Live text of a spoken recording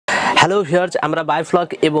Hello viewers, আমরা biofloc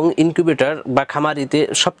এবং incubator বা খামারিতে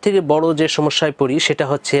সবথেকে বড় যে সমস্যায় পড়ি সেটা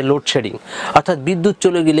হচ্ছে লোডশেডিং। অর্থাৎ বিদ্যুৎ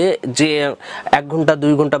চলে গেলে যে 1 ঘন্টা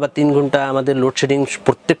 2 ঘন্টা বা 3 ঘন্টা আমাদের লোডশেডিং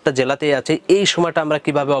প্রত্যেকটা জেলাতেই আছে। এই সময়টা আমরা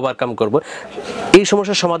কিভাবে ওভারকাম করব, এই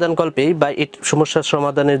সমস্যার সমাধান কল্পেই বা এই সমস্যার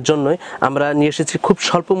সমাধানের জন্যই আমরা নিয়ে এসেছি খুব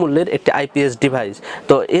স্বল্প মূল্যের একটি আইপিএস ডিভাইস।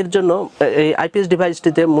 তো এর জন্য এই আইপিএস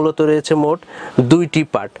ডিভাইসটিতে মূলত রয়েছে মোট 2টি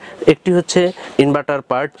পার্ট। একটি হচ্ছে ইনভার্টার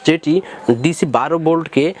পার্ট, যেটি ডিসি 12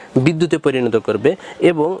 ভোল্টকে বিদ্যুতে পরিণত করবে,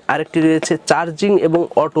 এবং আরেকটি রয়েছে চার্জিং এবং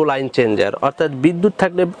অটো লাইন চেঞ্জার। অর্থাৎ বিদ্যুৎ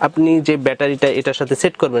থাকলে আপনি যে ব্যাটারিটা এটার সাথে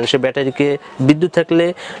সেট করবেন, সে ব্যাটারিকে বিদ্যুৎ থাকলে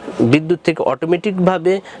বিদ্যুৎ থেকে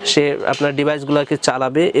অটোমেটিকভাবে সে আপনার ডিভাইসগুলোকে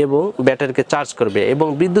চালাবে এবং ব্যাটারিকে চার্জ করবে, এবং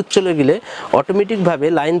বিদ্যুৎ চলে গেলে অটোমেটিকভাবে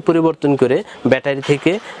লাইন পরিবর্তন করে ব্যাটারি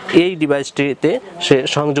থেকে এই ডিভাইসটিতে সে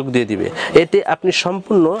সংযোগ দিয়ে দিবে। এতে আপনি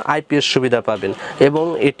সম্পূর্ণ আইপিএস সুবিধা পাবেন, এবং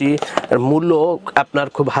এটি মূল্য আপনার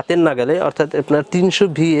খুব হাতের নাগালে। অর্থাৎ আপনার 300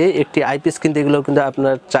 VA একটি আইপিএস কিনতে গেলেও কিন্তু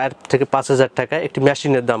আপনার 4 থেকে 5,000 টাকা একটি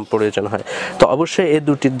মেশিনের দাম প্রয়োজন হয়। তো অবশ্যই এই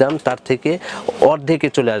দুটির দাম তার থেকে অর্ধেকে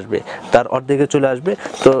চলে আসবে।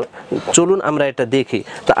 তো চলুন আমরা এটা দেখি।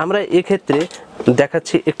 তো আমরা এক্ষেত্রে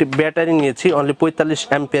দেখাচ্ছি একটি ব্যাটারি নিয়েছি, অনলি 45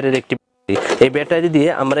 অ্যাম্পিয়ারের একটি। এই ব্যাটারি দিয়ে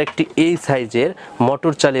আমরা একটি এই সাইজের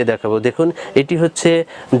মোটর চালিয়ে দেখাবো। দেখুন, এটি হচ্ছে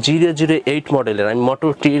 008 মডেলের। আমি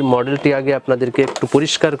মডেলটি আগে আপনাদেরকে একটু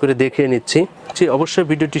পরিষ্কার করে দেখিয়ে নিচ্ছি। অবশ্যই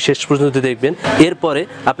ভিডিওটি শেষ পর্যন্ত দেখবেন, এরপরে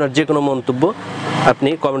আপনার যে কোনো মন্তব্য আপনি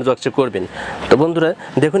কমেন্ট বক্সে করবেন। তো বন্ধুরা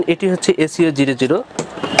দেখুন, এটি হচ্ছে এসিও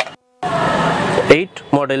 008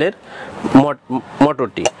 মডেলের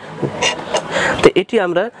মোটরটি। তো এটি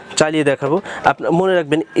আমরা চালিয়ে দেখাবো। আপনার মনে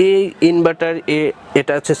রাখবেন, এই ইনভার্টার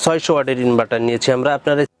এটা হচ্ছে 600 ওয়াটের ইনভার্টার নিয়েছি আমরা।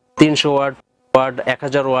 আপনারা 300 ওয়াট,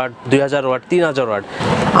 1000 ওয়াট, 2000 ওয়াট, 3000 ওয়াট,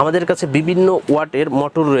 আমাদের কাছে বিভিন্ন ওয়াটের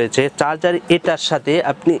মোটর রয়েছে। চার্জার এটার সাথে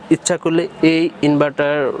আপনি ইচ্ছা করলে এই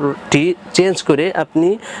ইনভার্টারটি চেঞ্জ করে আপনি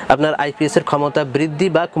আপনার আইপিএস এর ক্ষমতা বৃদ্ধি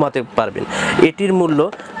বা কমাতে পারবেন। এটির মূল্য,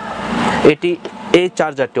 এই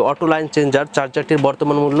চার্জারটি অটো লাইন চেঞ্জার চার্জারটির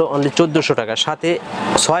বর্তমান মূল্য অনলি 1400 টাকা, সাথে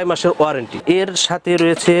 6 মাসের ওয়ারেন্টি। এর সাথে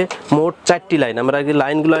রয়েছে মোট 4টি লাইন। আমরা আগে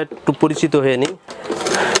লাইনগুলো একটু পরিচিত হয়ে নিই।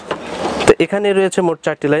 তো এখানে রয়েছে মোট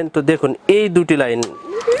 4টি লাইন। তো দেখুন, এই দুটি লাইন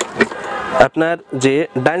আপনার যে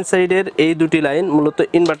ডান সাইডের এই দুটি লাইন মূলত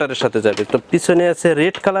ইনভার্টারের সাথে যাবে। তো পিছনে আছে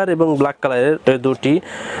রেড কালার এবং ব্ল্যাক কালারের দুটি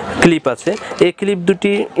ক্লিপ আছে। এই ক্লিপ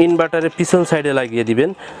দুটি ইনভার্টারের পিছন সাইডে লাগিয়ে দিবেন।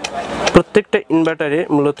 প্রত্যেকটা ইনভার্টারে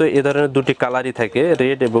মূলত এ ধরনের দুটি কালারই থাকে,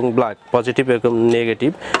 রেড এবং ব্ল্যাক, পজিটিভ এবং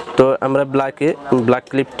নেগেটিভ। তো আমরা ব্ল্যাক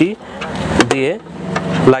ক্লিপটি দিয়ে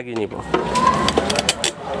লাগিয়ে নিব।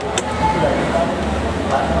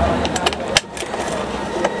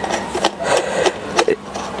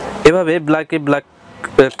 এভাবে ব্ল্যাক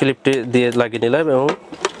ক্লিপটি দিয়ে লাগিয়ে নিলাম, এবং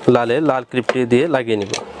লাল ক্লিপটি দিয়ে লাগিয়ে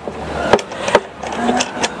নিব।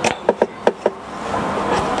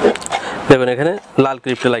 দেখুন, এখানে লাল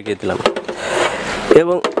ক্লিপটি লাগিয়ে দিলাম,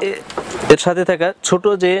 এবং এর সাথে থাকা ছোট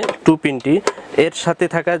যে 2 পিনটি, এর সাথে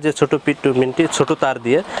থাকা যে ছোট 2 পিনটি ছোট তার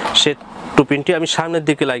দিয়ে সে 2 পিনটি আমি সামনের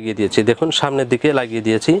দিকে লাগিয়ে দিয়েছি। দেখুন, সামনের দিকে লাগিয়ে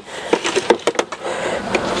দিয়েছি।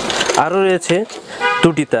 আরও রয়েছে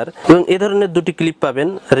 2টি তার, এবং এ ধরনের 2টি ক্লিপ পাবেন,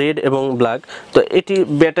 রেড এবং ব্ল্যাক। তো এটি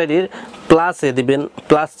ব্যাটারির প্লাসে দিবেন,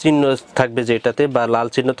 প্লাস চিহ্ন থাকবে যেটাতে, বা লাল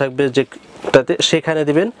চিহ্ন থাকবে যেটাতে, সেখানে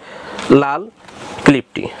দিবেন লাল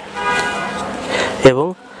ক্লিপটি, এবং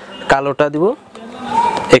কালোটা দিব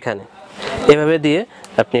এখানে। এভাবে দিয়ে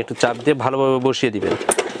আপনি একটু চাপ দিয়ে ভালোভাবে বসিয়ে দিবেন।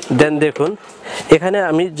 দেন দেখুন, এখানে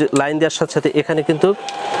আমি লাইন দেওয়ার সাথে সাথে এখানে কিন্তু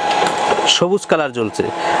সবুজ কালার জ্বলছে,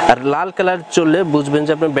 আর লাল কালার চললে বুঝবেন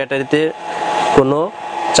যে আপনার ব্যাটারিতে কোনো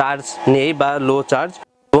চার্জ নেই বা লো চার্জ,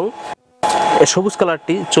 এবং সবুজ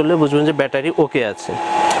কালারটি চললে বুঝবেন যে ব্যাটারি ওকে আছে।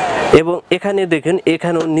 এবং এখানে দেখেন,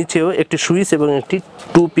 এখানেও নিচেও একটি সুইচ এবং একটি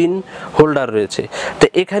 2 পিন হোল্ডার রয়েছে। তো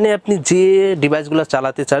এখানে আপনি যে ডিভাইসগুলো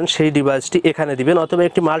চালাতে চান সেই ডিভাইসটি এখানে দিবেন, অথবা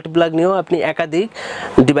একটি মাল্টিপ্লাগ নিয়েও আপনি একাধিক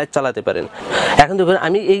ডিভাইস চালাতে পারেন। এখন দেখুন,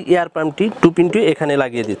 আমি এই এয়ার পাম্পটি 2 পিনটি এখানে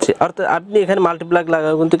লাগিয়ে দিচ্ছি। অর্থাৎ আপনি এখানে মাল্টিপ্লাগ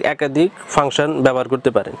লাগাও কিন্তু একাধিক ফাংশন ব্যবহার করতে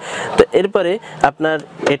পারেন। তো এরপরে আপনার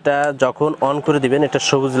এটা যখন অন করে দিবেন, এটা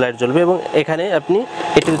সবুজ লাইট জ্বলবে, এবং এখানে আপনি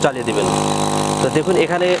এটি চালিয়ে দিবেন। তো দেখুন,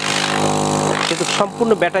 এখানে কিন্তু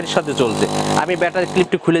সম্পূর্ণ ব্যাটারির সাথে চলছে। আমি ব্যাটারি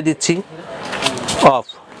ক্লিপটি খুলে দিচ্ছি, অফ।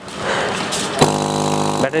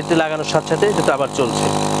 ব্যাটারিতে লাগানোর সাথে সাথে কিন্তু আবার চলছে।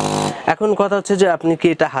 এখন কথা হচ্ছে যে আপনি কি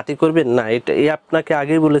এটা হাতে করবেন? না, এটা আপনাকে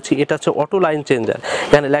আগেই বলেছি, এটা হচ্ছে অটো লাইন চেঞ্জার।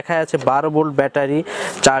 এখানে লেখা আছে 12 volt battery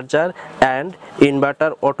charger and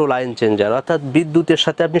inverter auto line changer. অর্থাৎ বিদ্যুতের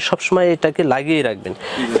সাথে আপনি সবসময় এটাকে লাগিয়ে রাখবেন।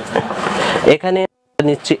 এখানে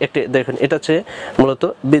নিচ্ছি একটি, দেখুন, এটা হচ্ছে মূলত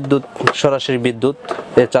বিদ্যুৎ, সরাসরি বিদ্যুৎ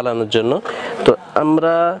চালানোর জন্য। তো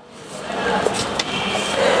আমরা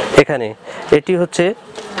এখানে এটি হচ্ছে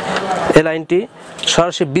এই লাইনটি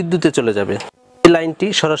সরাসরি বিদ্যুতে চলে যাবে, এই লাইনটি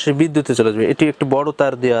সরাসরি বিদ্যুতে চলে যাবে। এটি একটু বড়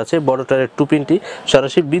তার দেওয়া আছে, বড় তারের 2 পিনটি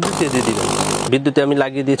সরাসরি বিদ্যুতে দিয়ে দিবেন। বিদ্যুতে আমি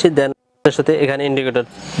লাগিয়ে দিয়েছি, দেন এর সাথে এখানে ইন্ডিকেটর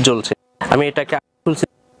জ্বলছে, আমি এটাকে খুলছি,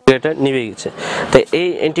 ইন্ডিকেটর নিভে গেছে। তাই এই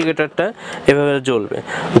ইন্ডিকেটরটা এভাবে জ্বলবে।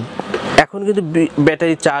 এখন কিন্তু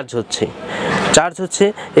ব্যাটারি চার্জ হচ্ছে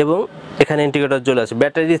এবং এখানে ইন্ডিকেটর জ্বলে আছে।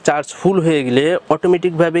 ব্যাটারি চার্জ ফুল হয়ে গেলে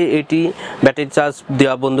অটোমেটিকভাবে এটি ব্যাটারি চার্জ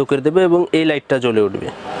দেওয়া বন্ধ করে দেবে এবং এই লাইটটা জ্বলে উঠবে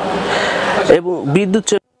এবং বিদ্যুৎ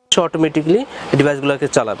অটোমেটিকলি ডিভাইসগুলোকে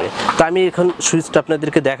চালাবে। তো আমি এখন সুইচটা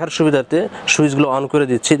আপনাদেরকে দেখার সুবিধার্থে সুইচগুলো অন করে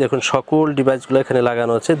দিচ্ছি। দেখুন সকল ডিভাইসগুলো এখানে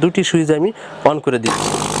লাগানো আছে, 2টি সুইচ আমি অন করে দিচ্ছি।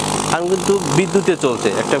 আমি কিন্তু বিদ্যুতে চলছে,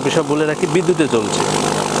 একটা বিষয় বলে রাখি, বিদ্যুতে চলছে।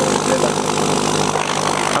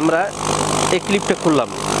 আমরা এই ক্লিপটা খুললাম,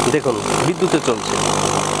 দেখুন বিদ্যুতে চলছে।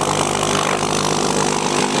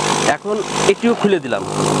 এখন এটিও খুলে দিলাম,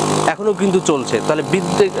 এখনো কিন্তু চলছে। তাহলে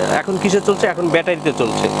বিদ্যুৎ এখন কিসে চলছে? এখন ব্যাটারিতে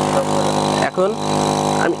চলছে। এখন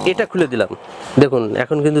আমি এটা খুলে দিলাম, দেখুন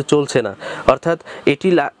এখন কিন্তু চলছে না, অর্থাৎ এটি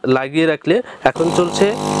লাগিয়ে রাখলে এখন চলছে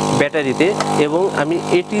ব্যাটারিতে এবং আমি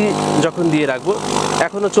এটি যখন দিয়ে রাখবো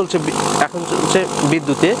এখন চলছে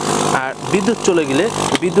বিদ্যুতে। আর বিদ্যুৎ চলে গেলে,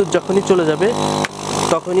 বিদ্যুৎ যখনই চলে যাবে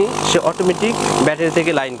তখনই সে অটোমেটিক ব্যাটারি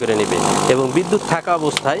থেকে লাইন করে নেবে এবং বিদ্যুৎ থাকা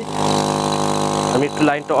অবস্থায়, আমি একটু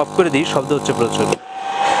লাইনটা অফ করে দিই, শব্দ হচ্ছে প্রচুর।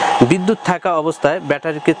 বিদ্যুৎ থাকা অবস্থায়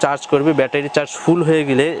ব্যাটারিকে চার্জ করবে, ব্যাটারি চার্জ ফুল হয়ে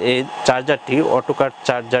গেলে এই চার্জারটি, অটোকার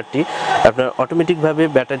চার্জারটি আপনার অটোমেটিকভাবে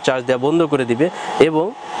ব্যাটারি চার্জ দেওয়া বন্ধ করে দিবে এবং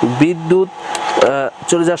বিদ্যুৎ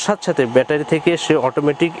চলে যাওয়ার সাথে সাথে ব্যাটারি থেকে সে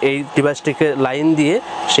অটোমেটিক এই ডিভাইসটিকে লাইন দিয়ে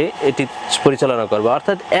সে এটি পরিচালনা করবে।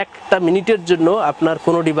 অর্থাৎ 1 মিনিটের জন্য আপনার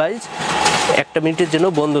কোনো ডিভাইস 1 মিনিটের জন্য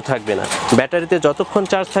বন্ধ থাকবে না। ব্যাটারিতে যতক্ষণ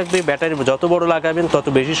চার্জ থাকবে, ব্যাটারি যত বড় লাগাবেন তত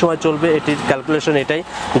বেশি সময় চলবে। এটির ক্যালকুলেশন এটাই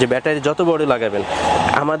যে ব্যাটারি যত বড় লাগাবেন,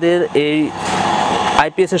 আমাদের এই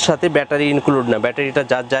IPS এর সাথে ব্যাটারি ইনক্লুড না, ব্যাটারিটা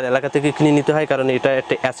যার এলাকা থেকে কিনে নিতে হয়, কারণ এটা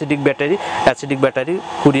একটা অ্যাসিডিক ব্যাটারি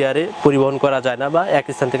কুরিয়ারে পরিবহন করা যায় না বা এক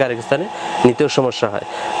স্থান থেকে আরেক স্থানে নিতেও সমস্যা হয়।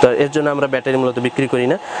 তো এর জন্য আমরা ব্যাটারি মূলত বিক্রি করি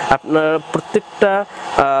না। আপনার প্রত্যেকটা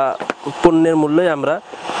পণ্যের মূল্যই আমরা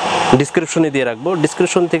ডিসক্রিপশনে দিয়ে রাখবো,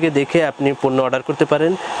 ডিসক্রিপশন থেকে দেখে আপনি পণ্য অর্ডার করতে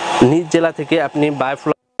পারেন। নিজ জেলা থেকে আপনি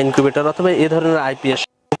বায়োফ্লক ইনকিউবেটর অথবা এই ধরনের IPS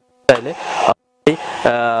চাইলে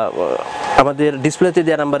আমাদের ডিসপ্লেতে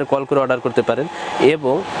দেওয়া নাম্বারে কল করে অর্ডার করতে পারেন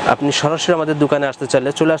এবং আপনি সরাসরি আমাদের দোকানে আসতে চাইলে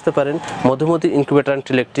চলে আসতে পারেন। Madhumati incubator and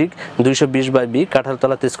electric, 220/B,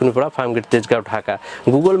 Kanthaltala, Tejkunipara, Farmgate, Tejgaon, Dhaka.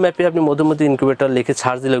 Google ম্যাপে আপনি মধুমতি ইনকিউবেটর লিখে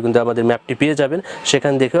সার্চ দিলেও কিন্তু আমাদের ম্যাপটি পেয়ে যাবেন,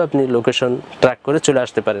 সেখান দেখেও আপনি লোকেশন ট্র্যাক করে চলে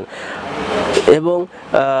আসতে পারেন। এবং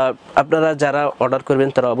আপনারা যারা অর্ডার করবেন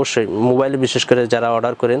তারা অবশ্যই মোবাইলে, বিশেষ করে যারা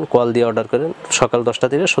অর্ডার করেন, কল দিয়ে অর্ডার করেন, সকাল 10টা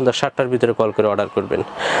থেকে সন্ধ্যা 7টার ভিতরে কল করে অর্ডার করবেন।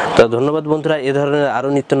 তো ধন্যবাদ বন্ধুরা, এ ধরনের আরও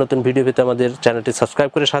নিত্য নতুন ভিডিও পেতে আমাদের চ্যানেলটি সাবস্ক্রাইব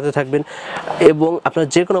করে সাথে থাকবেন এবং আপনার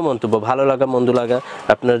যে কোনো মন্তব্য, ভালো লাগা মন্দ লাগা,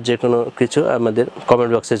 আপনার যে কোনো কিছু আমাদের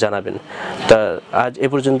কমেন্ট বক্সে জানাবেন। তা আজ এ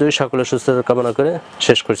পর্যন্তই, সকলের সুস্থতা কামনা করে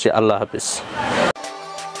শেষ করছি। আল্লাহ হাফিজ।